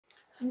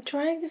I'm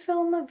trying to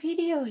film a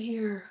video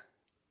here.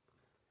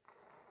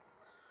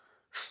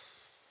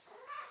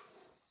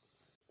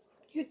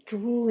 You're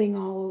drooling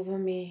all over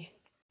me.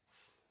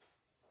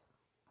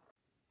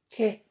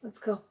 Okay, let's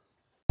go.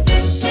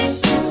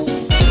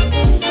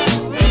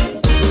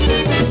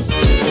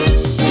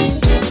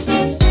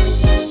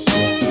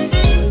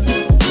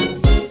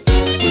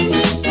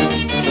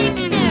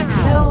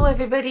 Hello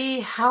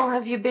everybody, how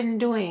have you been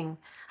doing?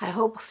 I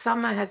hope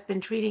summer has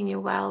been treating you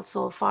well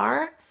so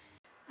far.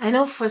 I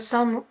know for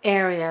some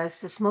areas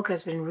the smoke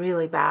has been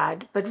really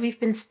bad, but we've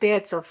been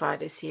spared so far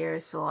this year,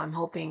 so I'm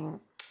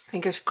hoping,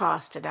 fingers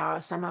crossed, that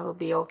our summer will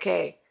be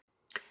okay.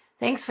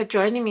 Thanks for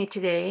joining me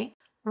today.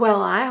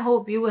 Well, I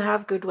hope you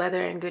have good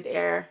weather and good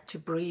air to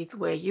breathe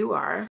where you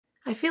are.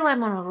 I feel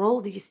I'm on a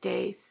roll these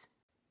days.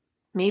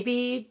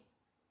 Maybe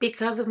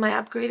because of my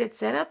upgraded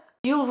setup?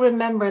 You'll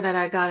remember that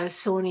I got a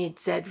Sony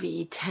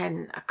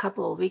ZV-10 a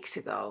couple of weeks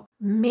ago,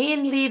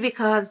 mainly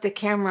because the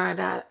camera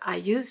that I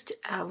used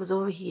was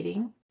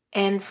overheating.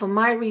 And for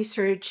my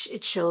research,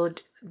 it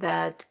showed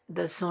that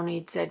the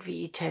Sony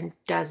ZV-10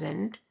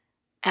 doesn't,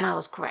 and I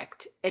was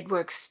correct. It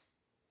works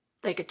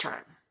like a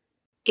charm.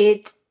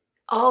 It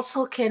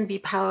also can be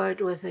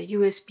powered with a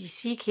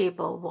USB-C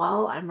cable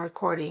while I'm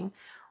recording,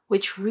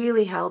 which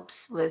really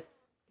helps with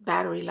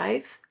battery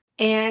life.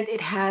 And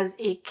it has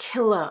a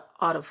killer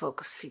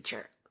autofocus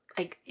feature.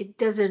 Like, it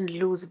doesn't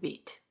lose a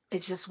beat.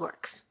 It just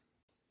works.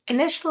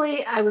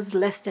 Initially, I was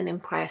less than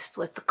impressed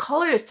with the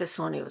colors the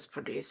Sony was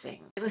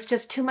producing. It was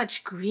just too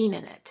much green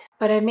in it.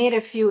 But I made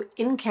a few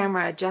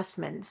in-camera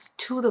adjustments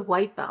to the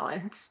white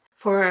balance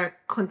for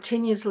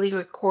continuously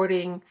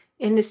recording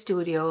in the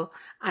studio.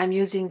 I'm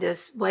using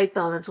this white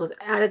balance with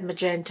added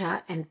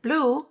magenta and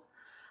blue,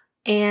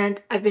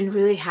 and I've been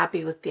really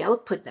happy with the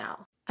output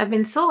now. I've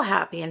been so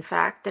happy, in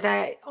fact, that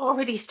I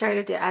already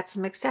started to add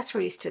some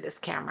accessories to this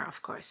camera,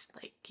 of course.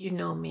 Like, you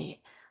know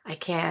me, I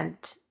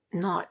can't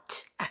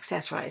not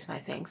accessorize my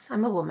things.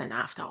 I'm a woman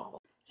after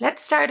all.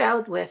 Let's start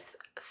out with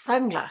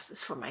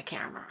sunglasses for my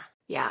camera.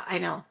 Yeah, I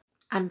know,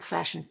 I'm a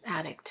fashion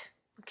addict.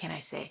 What can I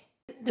say?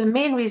 The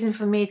main reason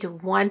for me to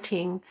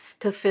wanting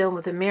to film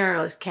with a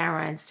mirrorless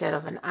camera instead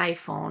of an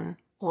iPhone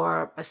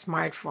or a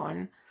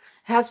smartphone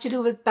has to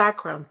do with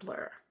background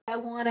blur. I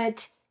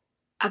wanted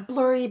a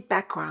blurry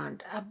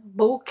background, a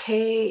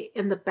bokeh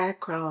in the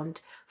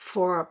background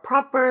for a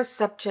proper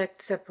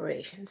subject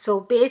separation. So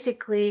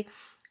basically,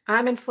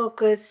 I'm in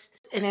focus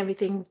and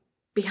everything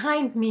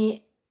behind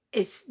me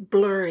is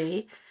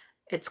blurry.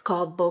 It's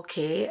called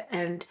bokeh,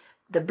 and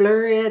the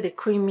blurrier, the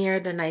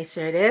creamier, the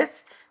nicer it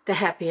is, the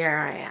happier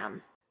I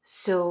am.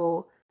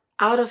 So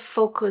out of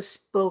focus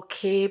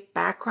bokeh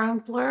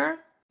background blur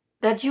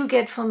that you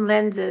get from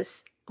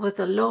lenses with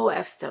a low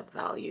f-stop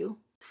value,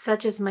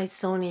 such as my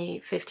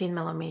Sony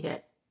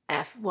 15mm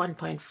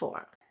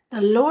f1.4.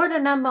 The lower the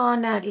number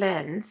on that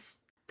lens,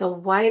 the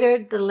wider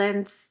the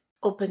lens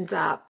opens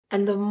up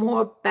and the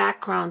more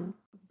background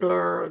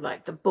blur,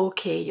 like the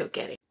bokeh, you're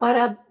getting. But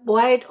a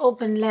wide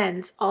open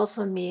lens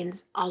also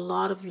means a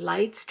lot of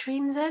light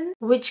streams in,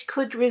 which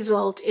could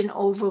result in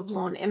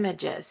overblown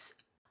images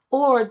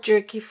or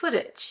jerky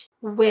footage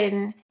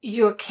when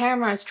your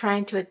camera is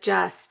trying to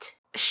adjust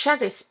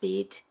shutter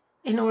speed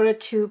in order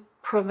to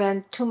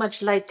prevent too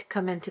much light to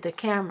come into the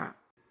camera.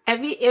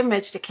 Every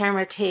image the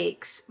camera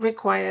takes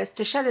requires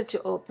the shutter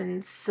to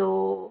open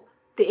so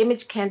the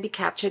image can be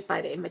captured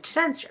by the image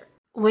sensor.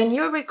 When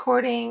you're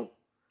recording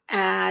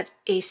at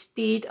a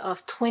speed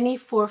of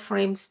 24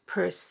 frames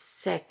per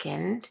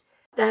second,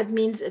 that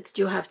means that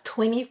you have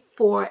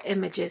 24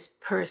 images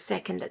per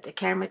second that the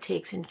camera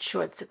takes in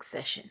short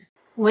succession.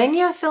 When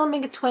you're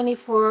filming at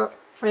 24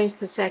 frames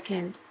per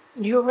second,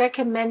 your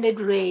recommended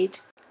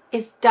rate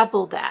is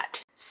double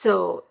that.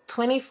 So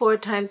 24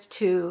 times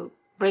 2,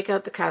 break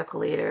out the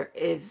calculator,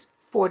 is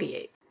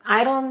 48.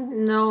 I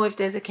don't know if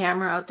there's a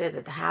camera out there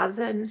that has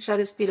a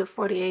shutter speed of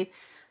 48,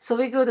 so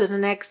we go to the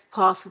next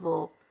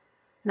possible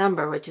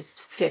number, which is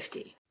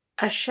 50.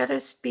 A shutter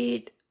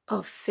speed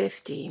of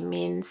 50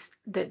 means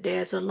that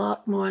there's a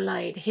lot more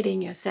light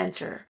hitting your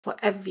sensor for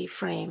every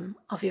frame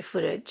of your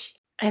footage,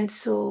 and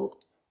so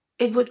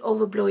it would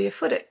overblow your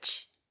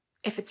footage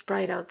if it's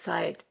bright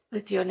outside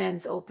with your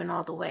lens open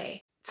all the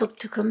way. So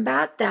to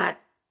combat that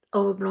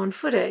overblown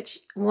footage,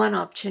 one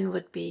option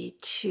would be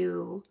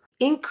to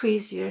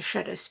increase your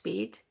shutter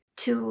speed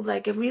to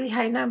like a really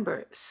high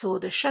number. So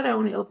the shutter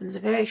only opens a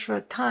very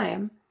short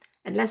time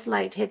and less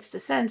light hits the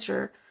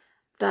sensor,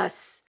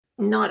 thus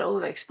not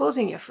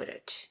overexposing your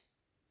footage.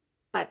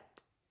 But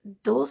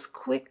those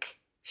quick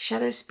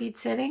shutter speed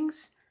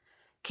settings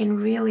can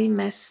really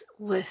mess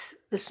with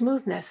the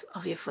smoothness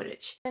of your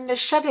footage. And the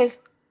shutter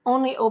is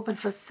only open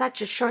for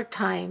such a short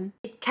time,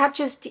 it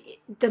captures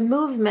the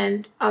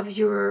movement of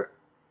your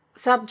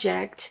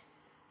subject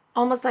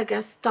almost like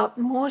a stop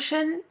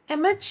motion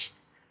image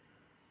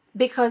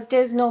because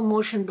there's no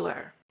motion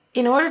blur.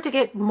 In order to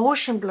get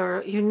motion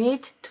blur, you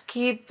need to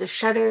keep the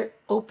shutter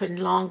open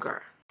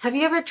longer. Have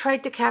you ever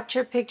tried to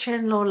capture a picture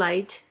in low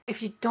light?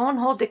 If you don't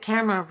hold the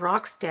camera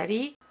rock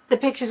steady, the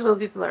pictures will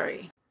be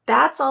blurry.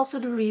 That's also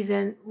the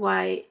reason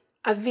why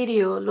a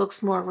video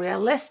looks more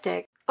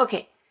realistic.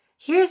 Okay,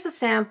 here's a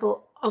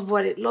sample of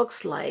what it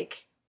looks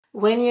like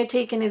when you're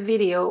taking a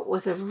video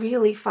with a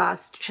really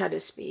fast shutter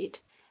speed.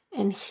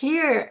 And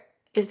here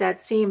is that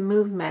same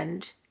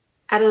movement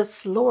at a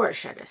slower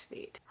shutter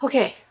speed.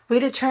 Okay, we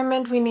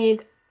determined we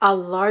need a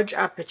large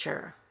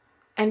aperture,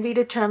 and we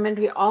determined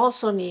we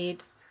also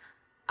need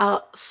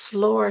a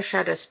slower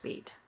shutter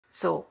speed.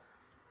 So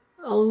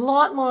a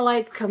lot more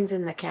light comes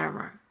in the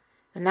camera.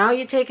 And now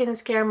you're taking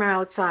this camera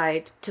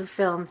outside to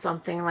film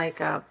something like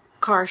a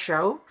car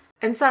show,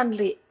 and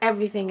suddenly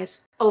everything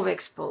is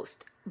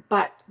overexposed,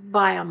 but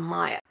by a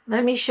mile.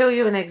 Let me show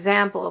you an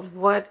example of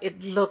what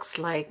it looks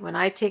like when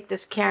I take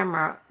this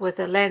camera with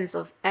a lens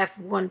of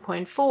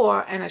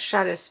f1.4 and a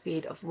shutter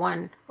speed of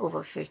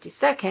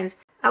 1/50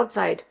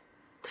 outside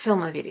to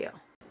film a video.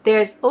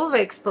 There's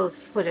overexposed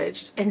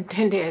footage, and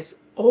then there's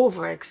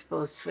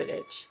overexposed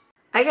footage.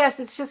 I guess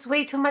it's just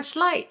way too much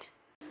light.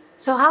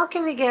 So how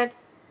can we get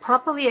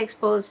properly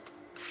exposed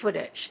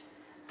footage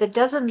that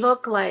doesn't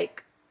look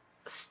like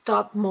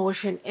stop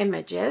motion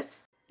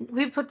images?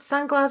 We put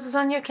sunglasses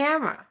on your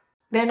camera.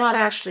 They're not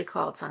actually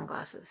called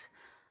sunglasses.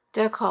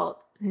 They're called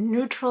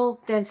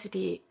neutral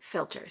density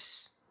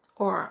filters,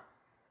 or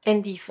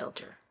ND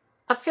filter.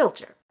 A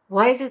filter.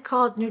 Why is it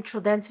called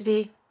neutral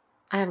density?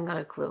 I haven't got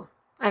a clue.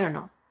 I don't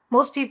know.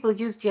 Most people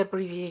use the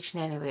abbreviation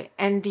anyway,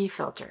 ND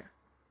filter.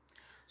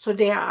 So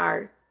there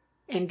are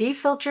ND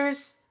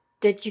filters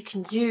that you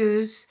can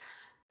use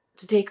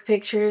to take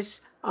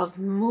pictures of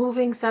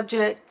moving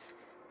subjects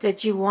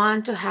that you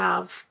want to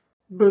have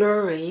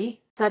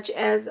blurry, such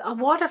as a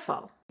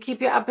waterfall.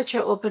 Keep your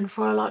aperture open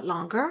for a lot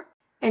longer.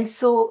 And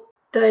so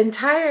the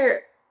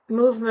entire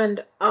movement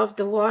of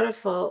the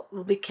waterfall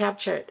will be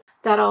captured.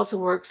 That also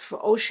works for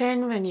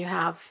ocean when you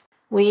have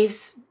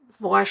waves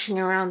washing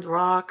around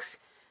rocks.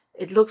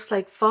 It looks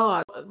like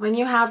fog. When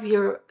you have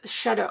your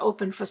shutter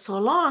open for so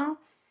long,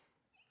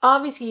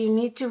 obviously you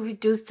need to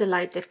reduce the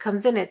light that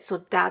comes in it.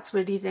 So that's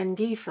where these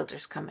ND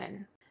filters come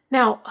in.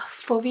 Now,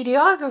 for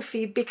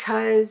videography,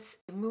 because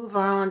you move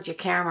around your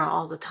camera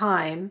all the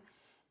time,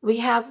 we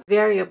have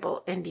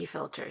variable ND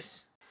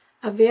filters.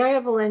 A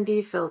variable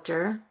ND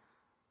filter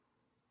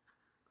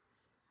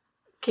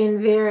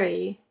can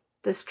vary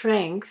the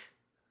strength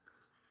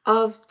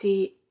of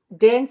the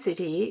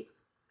density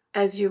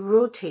as you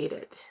rotate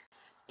it.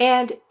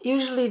 And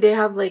usually they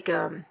have like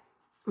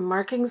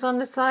markings on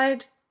the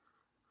side,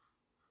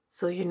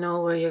 so you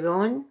know where you're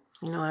going.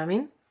 You know what I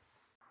mean?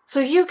 So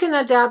you can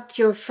adapt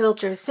your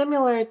filter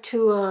similar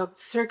to a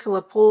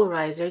circular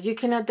polarizer. You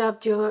can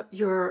adapt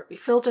your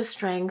filter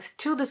strength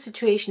to the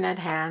situation at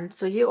hand,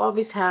 so you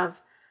always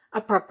have a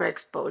proper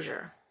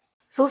exposure.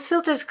 So those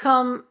filters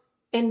come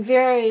in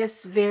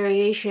various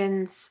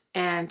variations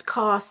and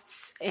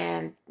costs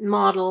and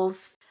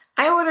models.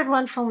 I ordered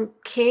one from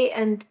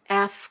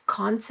K&F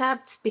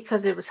Concepts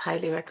because it was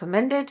highly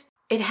recommended.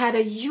 It had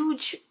a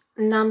huge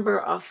number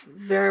of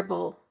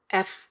variable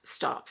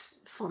f-stops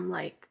from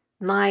like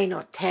 9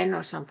 or 10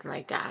 or something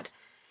like that.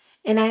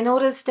 And I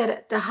noticed that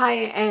at the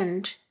higher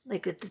end,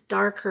 like at the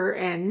darker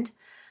end,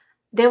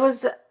 there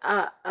was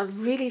a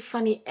really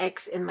funny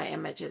X in my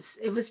images.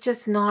 It was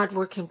just not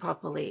working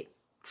properly.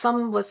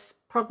 Some was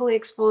properly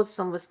exposed,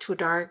 some was too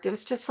dark. There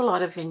was just a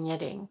lot of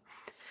vignetting.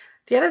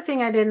 The other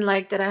thing I didn't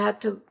like, that I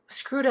had to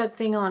screw that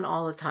thing on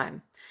all the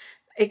time.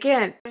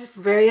 Again,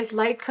 various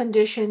light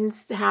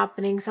conditions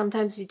happening.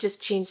 Sometimes you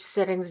just change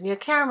settings in your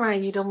camera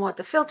and you don't want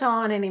the filter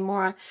on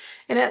anymore.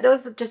 And there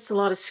was just a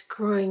lot of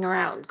screwing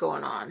around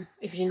going on,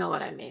 if you know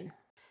what I mean.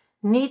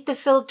 Need the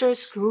filter,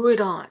 screw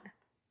it on.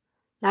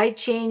 Light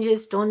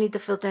changes, don't need the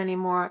filter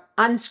anymore,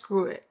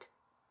 unscrew it.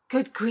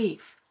 Good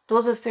grief.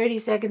 Those are 30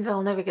 seconds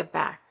I'll never get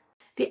back.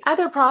 The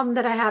other problem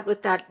that I had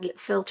with that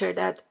filter,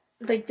 that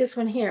like this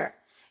one here,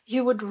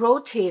 you would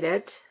rotate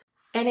it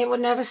and it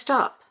would never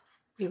stop.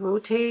 You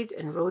rotate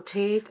and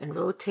rotate and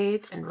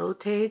rotate and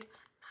rotate,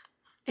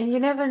 and you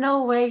never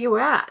know where you're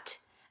at.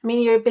 I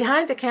mean, you're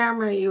behind the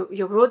camera,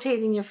 you're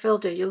rotating your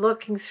filter, you're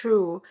looking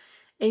through,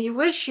 and you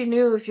wish you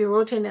knew if you're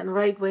rotating it the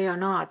right way or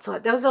not. So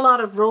there was a lot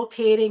of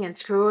rotating and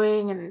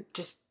screwing, and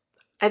just,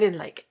 I didn't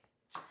like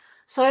it.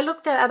 So I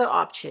looked at other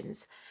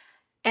options,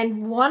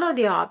 and one of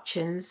the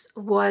options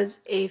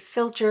was a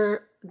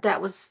filter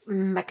that was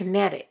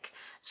magnetic.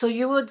 So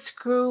you would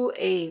screw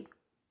a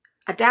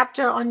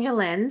adapter on your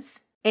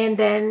lens, and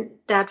then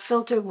that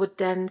filter would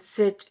then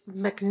sit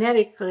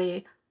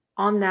magnetically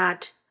on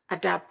that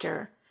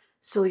adapter.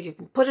 So you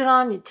can put it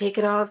on, you take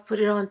it off,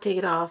 put it on, take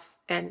it off,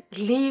 and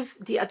leave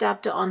the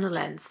adapter on the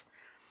lens.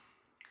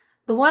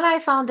 The one I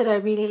found that I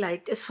really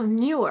liked is from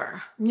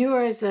Newer.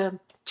 Newer is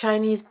a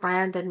Chinese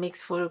brand that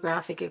makes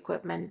photographic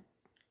equipment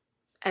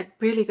at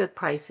really good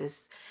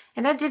prices.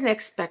 And I didn't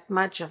expect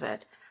much of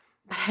it,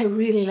 but I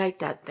really like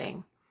that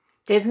thing.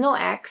 There's no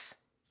X,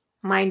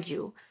 mind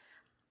you.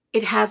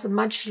 It has a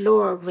much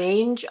lower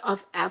range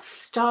of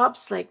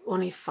f-stops, like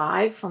only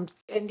 5, from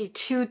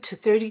 22 to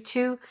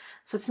 32.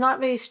 So it's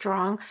not very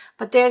strong,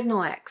 but there's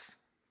no X.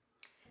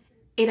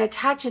 It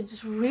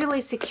attaches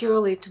really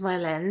securely to my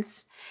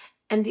lens.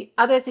 And the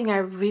other thing I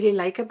really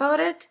like about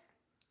it,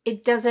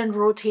 it doesn't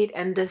rotate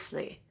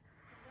endlessly.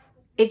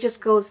 It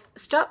just goes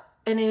stop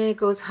and then it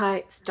goes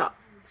high, stop.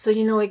 So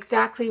you know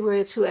exactly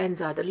where the two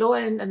ends are, the low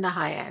end and the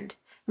high end.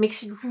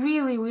 Makes it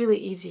really, really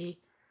easy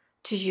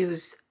to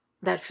use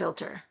that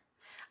filter.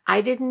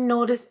 I didn't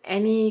notice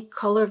any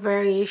color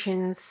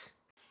variations,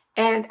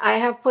 and I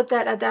have put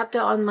that adapter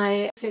on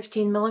my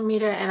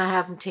 15mm and I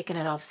haven't taken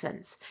it off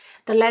since.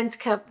 The lens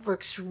cap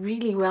works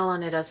really well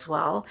on it as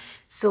well.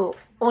 So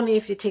only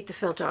if you take the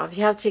filter off.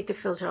 You have to take the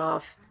filter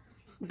off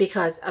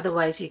because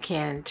otherwise you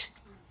can't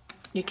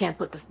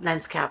put the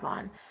lens cap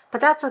on. But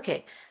that's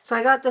okay. So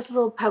I got this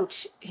little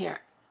pouch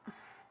here,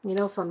 you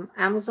know, from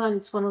Amazon.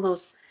 It's one of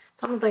those,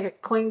 it's almost like a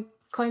coin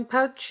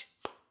pouch.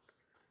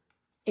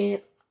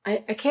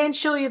 I can't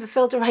show you the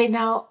filter right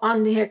now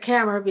on the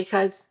camera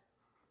because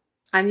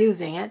I'm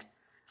using it,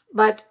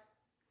 but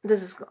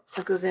this is,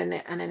 it goes in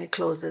there and then it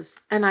closes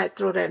and I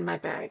throw that in my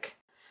bag.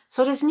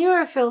 So this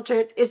newer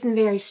filter isn't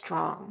very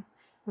strong,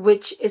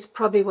 which is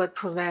probably what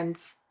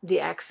prevents the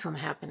X from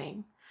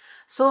happening.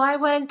 So I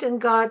went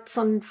and got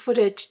some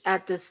footage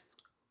at this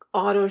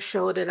auto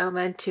show that I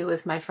went to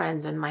with my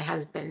friends and my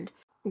husband.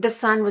 The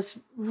sun was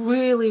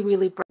really,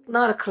 really bright,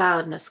 not a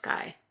cloud in the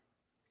sky.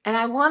 And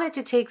I wanted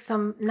to take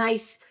some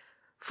nice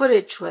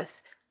footage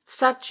with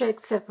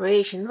subject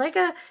separations, like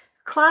a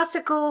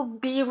classical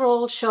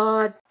B-roll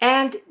shot,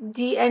 and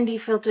the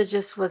ND filter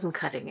just wasn't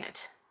cutting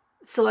it.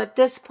 So at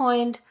this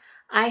point,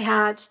 I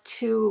had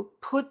to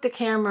put the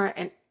camera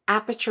in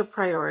aperture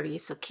priority.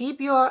 So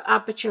keep your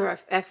aperture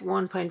of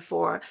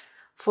f1.4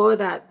 for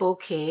that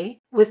bokeh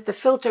with the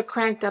filter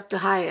cranked up to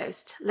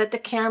highest. Let the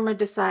camera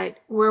decide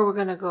where we're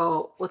going to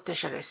go with the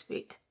shutter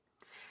speed.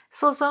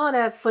 So some of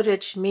that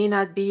footage may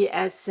not be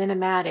as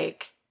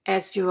cinematic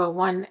as your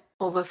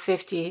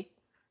 1/50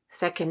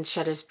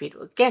 shutter speed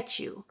will get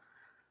you.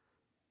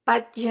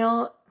 But, you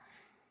know,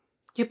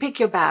 you pick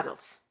your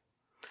battles.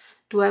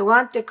 Do I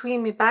want the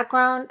creamy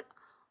background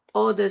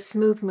or the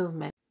smooth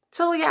movement?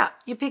 So yeah,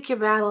 you pick your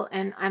battle,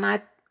 and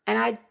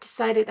I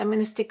decided I'm going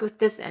to stick with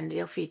this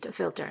ND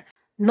filter.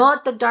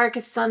 Not the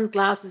darkest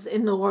sunglasses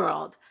in the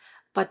world,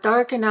 but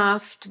dark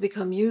enough to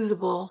become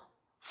usable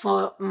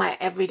for my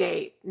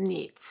everyday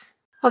needs.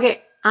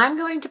 Okay, I'm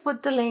going to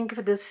put the link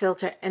for this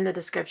filter in the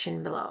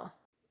description below.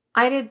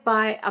 I did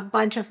buy a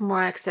bunch of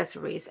more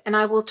accessories and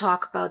I will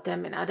talk about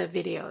them in other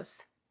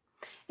videos.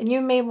 And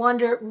you may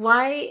wonder,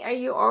 why are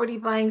you already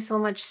buying so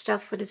much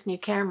stuff for this new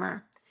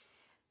camera?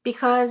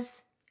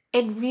 Because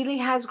it really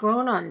has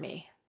grown on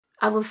me.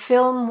 I will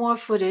film more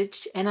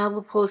footage and I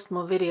will post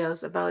more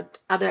videos about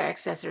other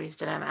accessories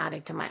that I'm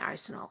adding to my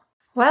arsenal.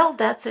 Well,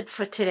 that's it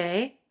for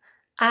today.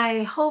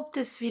 I hope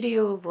this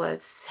video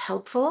was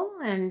helpful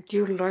and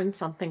you learned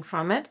something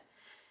from it,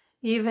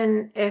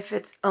 even if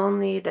it's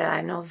only that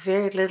I know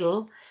very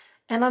little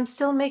and I'm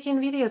still making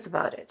videos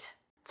about it.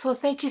 So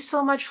thank you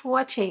so much for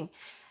watching,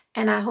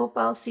 and I hope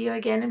I'll see you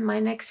again in my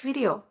next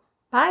video.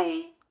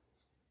 Bye!